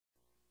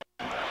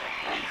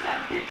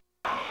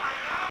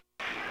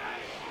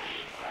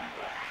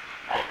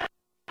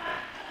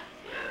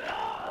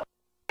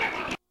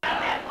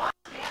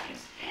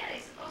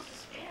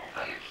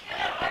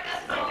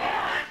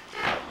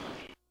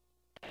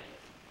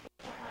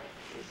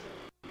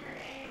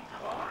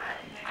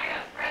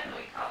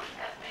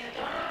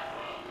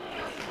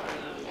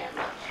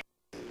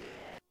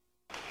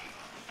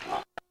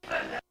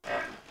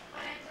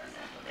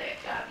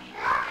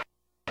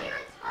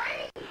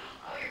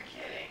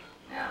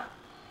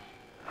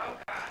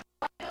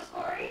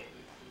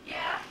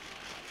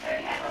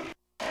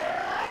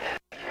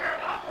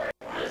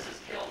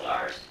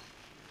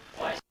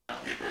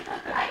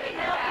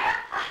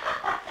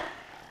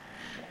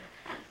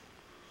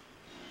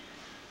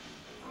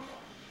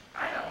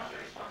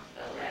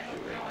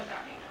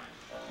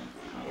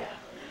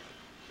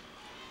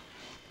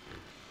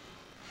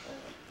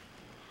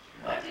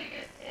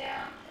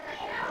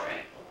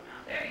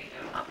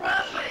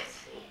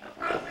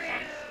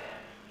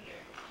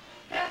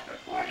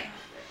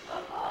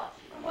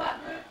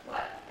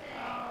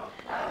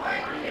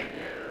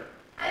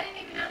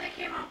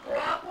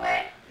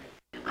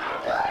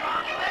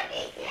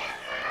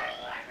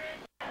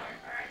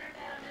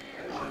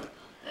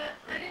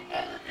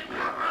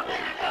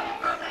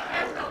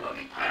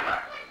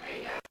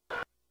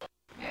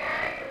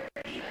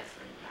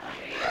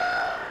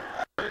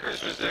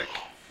Christmas, Dick.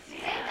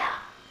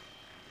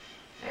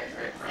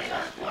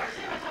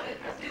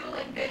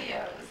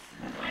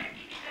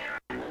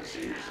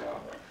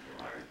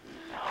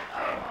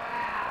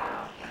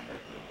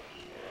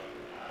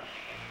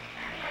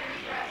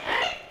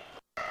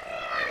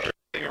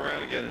 Hang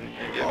around again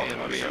and get me in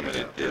movie. I'm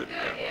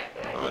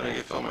gonna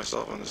film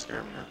myself on this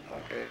camera.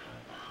 Okay.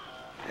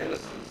 Hey, this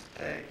is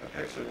a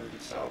picture of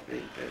yourself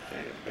being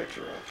taken a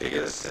picture of. Okay,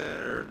 get a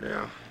center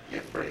now.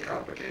 It's pretty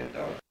complicated,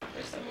 though.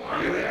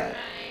 You that?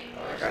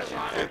 I got you.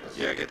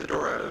 Yeah, get the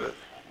door out of it.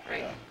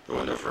 The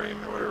window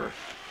frame or whatever.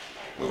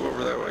 Move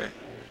over that way.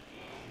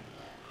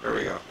 There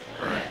we go.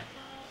 All right.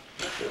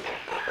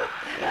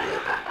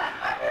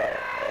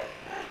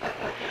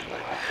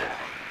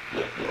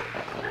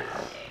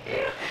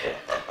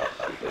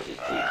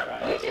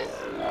 Which is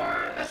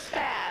more of a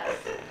spaz.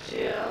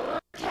 Jill or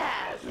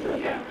Taz?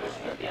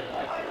 Yeah.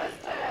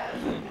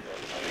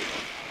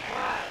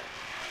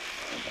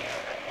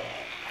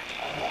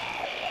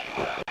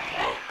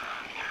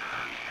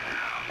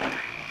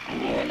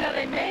 Even though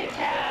they may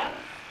have.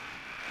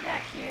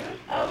 Not cute.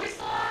 Oh, we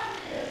saw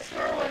a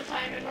store one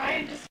time and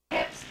Ryan just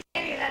kept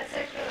standing in that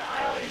section of the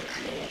aisle and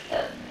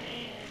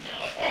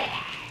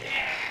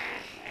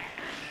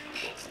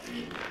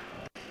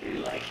you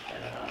like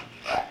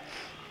that,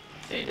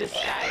 so you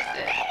disguised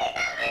it.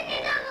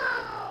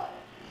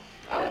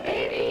 Oh, the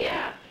baby,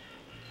 yeah.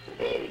 The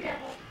baby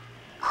devil.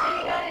 So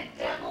you got a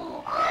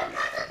devil. Oh,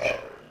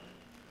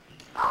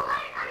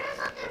 I know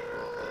something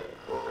really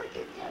cool we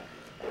can do.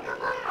 We can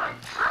put it on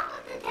top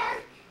of the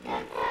desk and then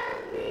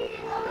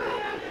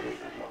leave it over here.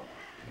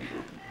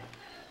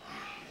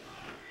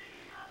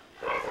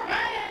 Where's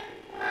Ryan?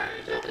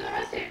 Just the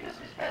rest of your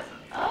Christmas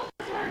present. Oh,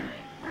 sorry.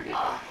 We're good.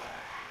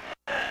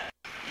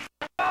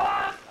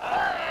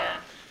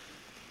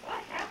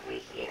 What have we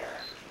here?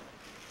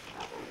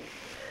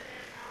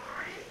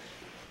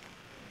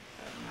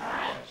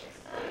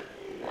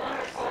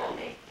 Wonderful.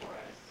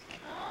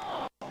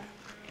 Oh.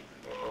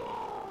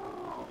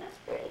 Oh, that's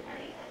pretty,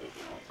 honey. I think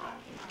we're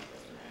talking about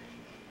this one.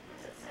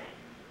 What's it say?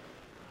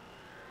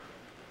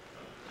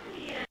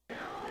 Yeah, no,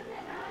 isn't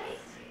that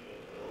nice?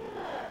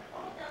 Look,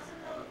 all dozen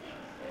little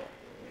things.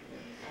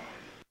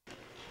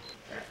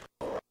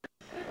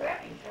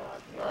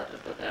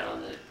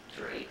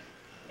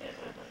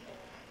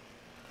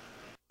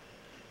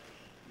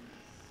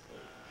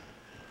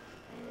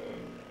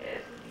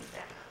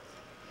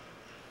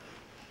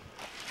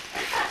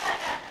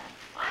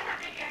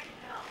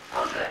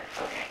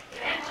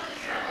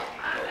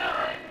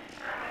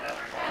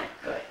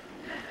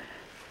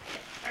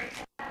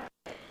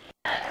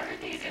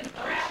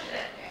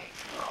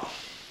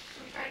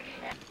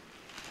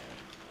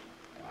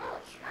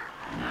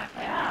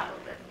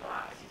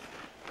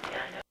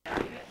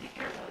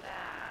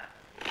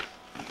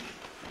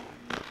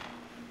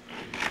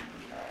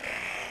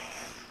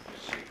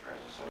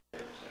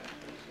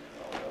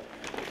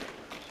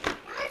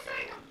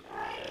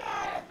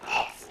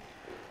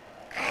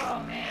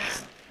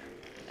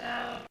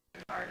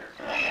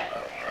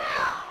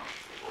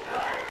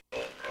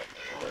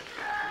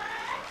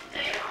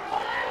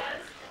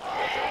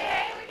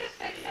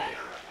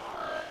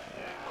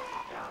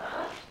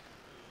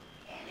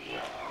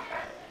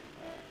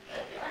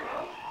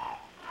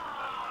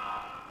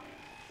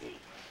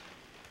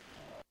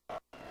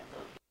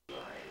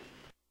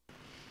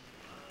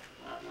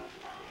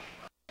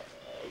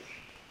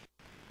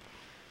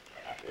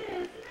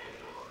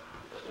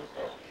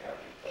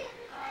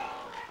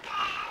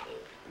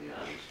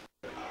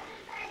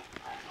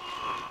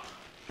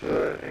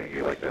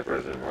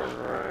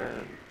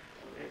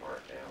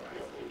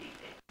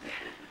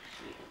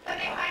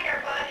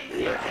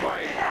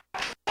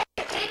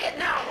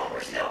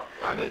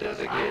 I'm the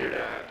designated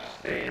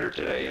abstainer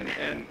today,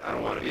 and I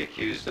don't want to be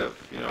accused of,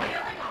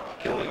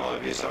 killing all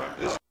of you, so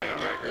this is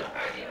on record.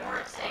 You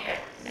weren't saying it.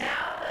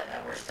 Now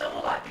that we're still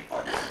alive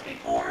before, this is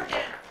before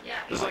dinner. Yeah.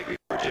 This is like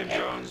before Jim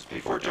Jones,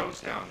 before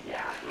Jonestown.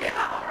 Yeah.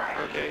 All right.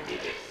 Okay?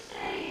 Did you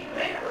say you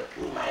made it with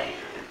Kool-Aid?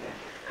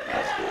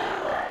 That's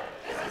Kool-Aid.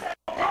 This is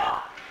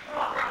raw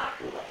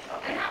Kool-Aid.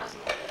 And that was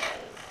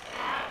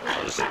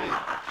I'll just say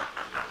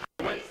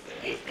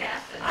these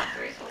gas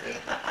industries will be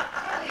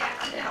totally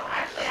accidental.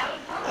 Actually, out of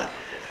nowhere.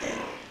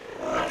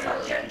 That's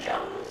what Jim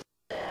Jones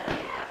said.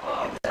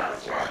 Oh,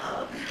 that's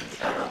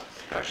right.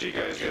 actually, you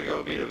guys gotta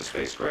go meet up a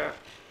spacecraft.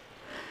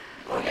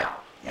 Oh, yeah.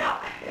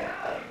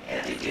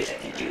 And did you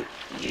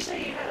say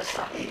you had a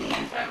something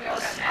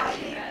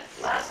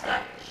last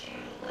night?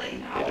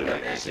 Get the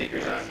Nike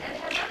sneakers on. And it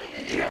had nothing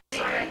to do with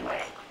it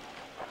anyway.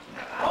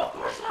 Oh, of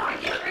course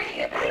not. You're reading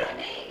it better than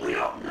me. We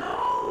don't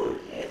know.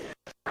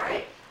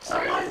 Right?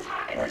 Someone's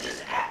talking.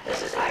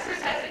 This is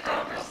hypothetical.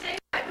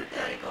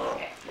 Hypothetical.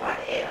 Okay. What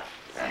if?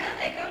 So then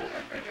they go to the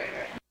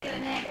refrigerator and get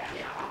an egg out.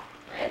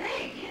 Yeah. And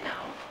they,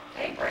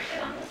 they break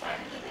it on the side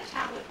into the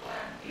tablet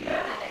one. You know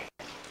that they.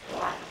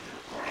 What?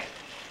 Right.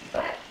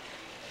 But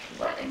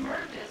what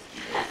emerges is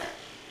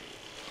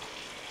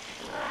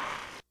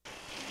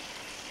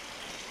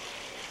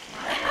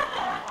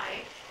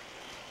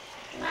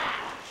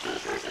so the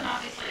person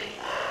obviously,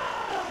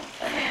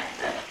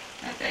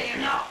 and say,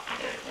 no, I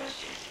got a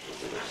question.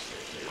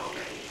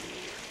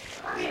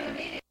 I mean,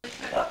 immediately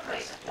put up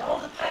place, the whole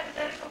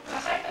hypothetical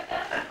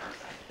person.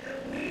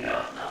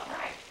 No,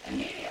 right.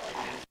 Immediately,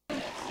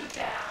 stoop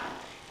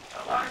down,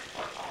 a large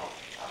porthole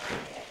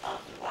of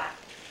the black.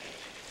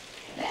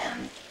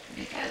 Then,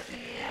 because the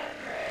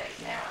regs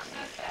now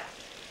says that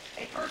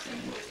a person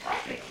who is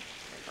helping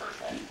the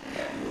person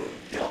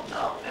don't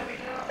know. No, we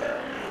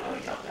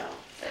don't know.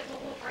 Said, well,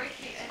 we'll break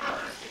these and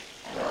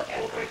look at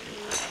it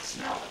and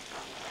smell them.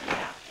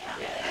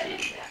 Yeah, I did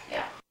that.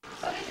 Yeah.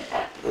 So they did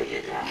that. We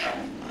did that.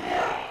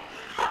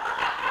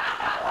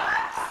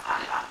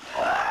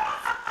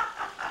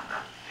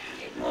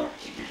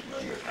 She didn't know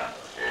your color.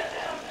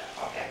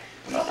 Okay.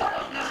 So I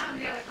don't know how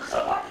the other person. So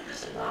what did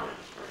this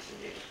anonymous person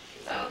do?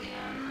 So the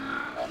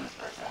anonymous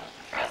person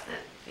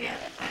trusted the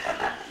other person.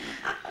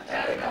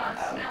 Just on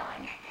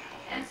smelling.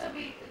 And so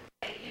they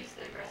used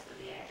the rest of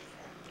the eggs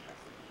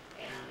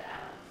and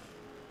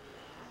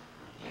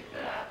picked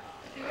it up,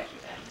 do what you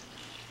said.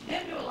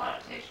 Didn't do a lot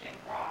of tasting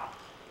raw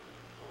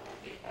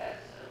because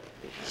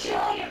she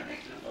only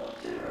unreasonable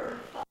to her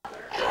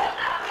father.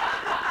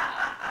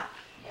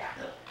 Yeah.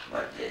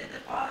 But did the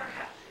father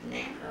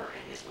name her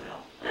in his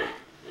will?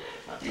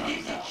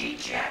 Did she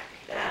check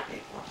that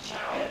before she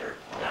had her?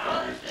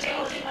 No,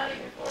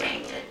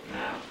 tainted.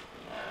 No.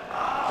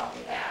 Oh,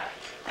 yeah.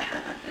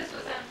 This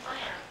was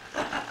unplanned.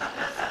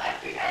 I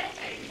figured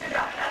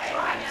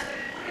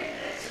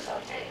this is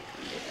okay.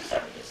 This is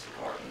over this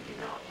court and do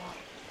not want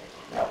it.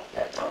 No,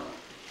 that's all.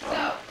 So,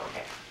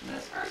 okay.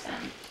 This person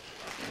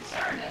was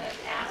concerned and had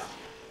asked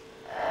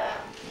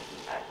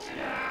 2.5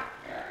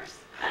 years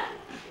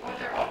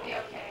whether it would be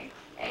okay.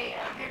 A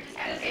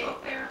physical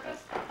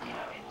therapist,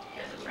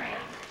 as a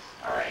trainer,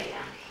 or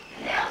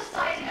an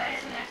outside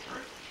medicine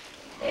expert.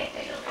 They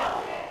feel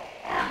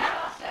and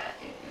how that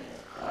it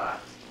is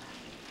cooked.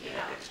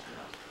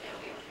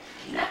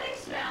 Nothing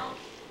smelled.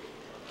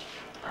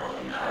 Oh,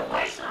 no,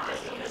 why not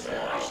just because the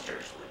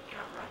oysters would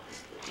come right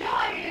this way? No,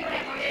 I mean, they didn't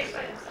have the eggs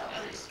by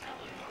themselves.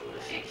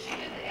 She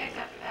did the eggs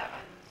after that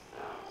one.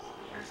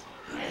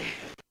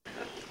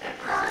 That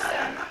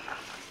person,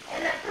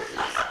 and that person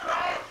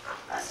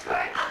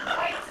ascribed the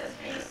whites as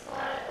being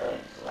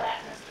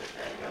gelatinous, but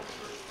the yolk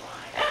was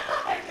fine.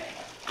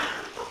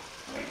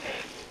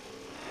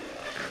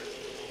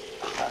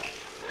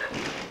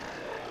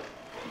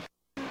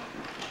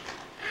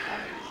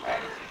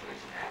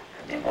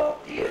 Well,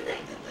 do you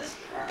think that this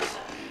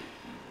person,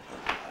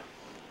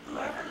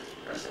 whoever this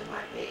person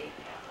might be,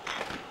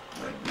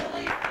 would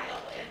really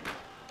feel in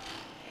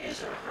his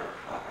or her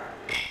heart,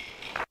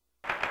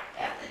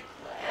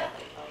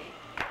 ethically,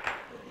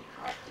 would be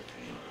crushed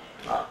between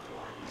loved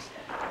ones,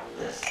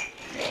 this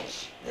dish,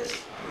 this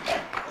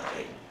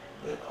pudding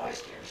with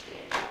oysters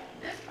dish?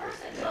 This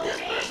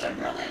person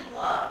really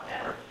loved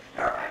her,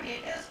 I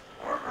mean, his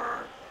or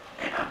her,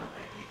 and I'm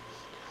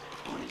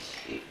would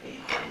she be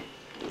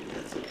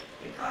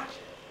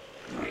precaution?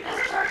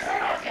 This person,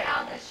 okay,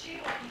 how does she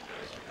want you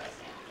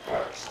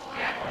first?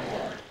 Yeah.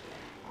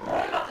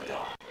 What about the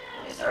dog?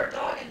 Is there a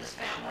dog in this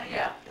family?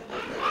 Yeah.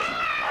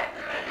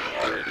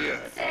 Good idea.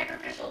 The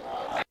sacrificial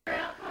dog.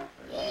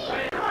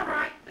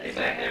 Right.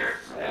 Exactly.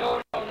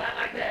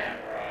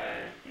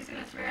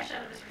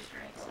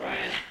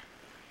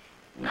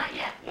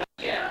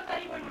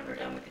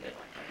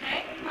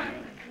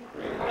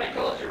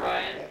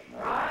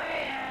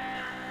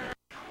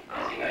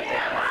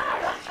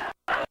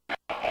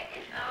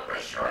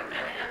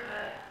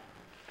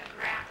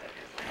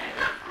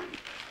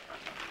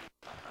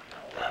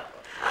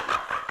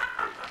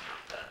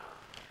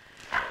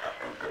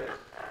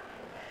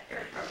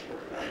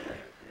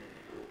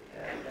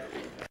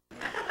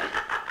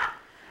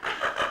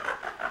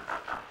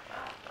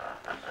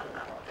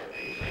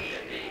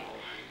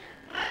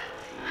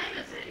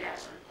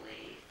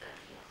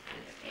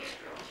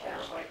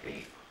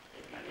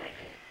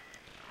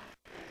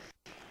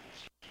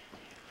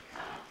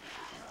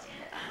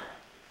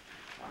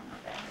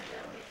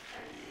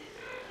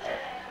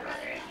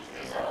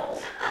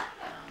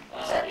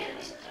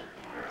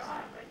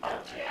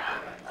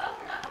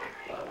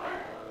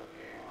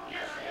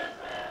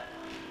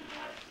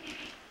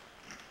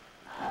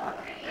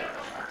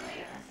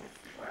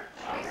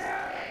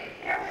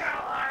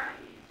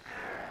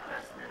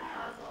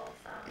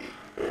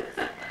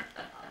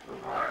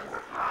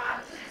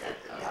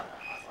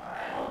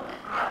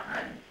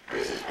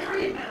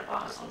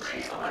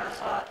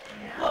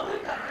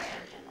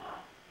 estrogen law.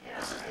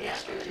 This is the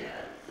estrogen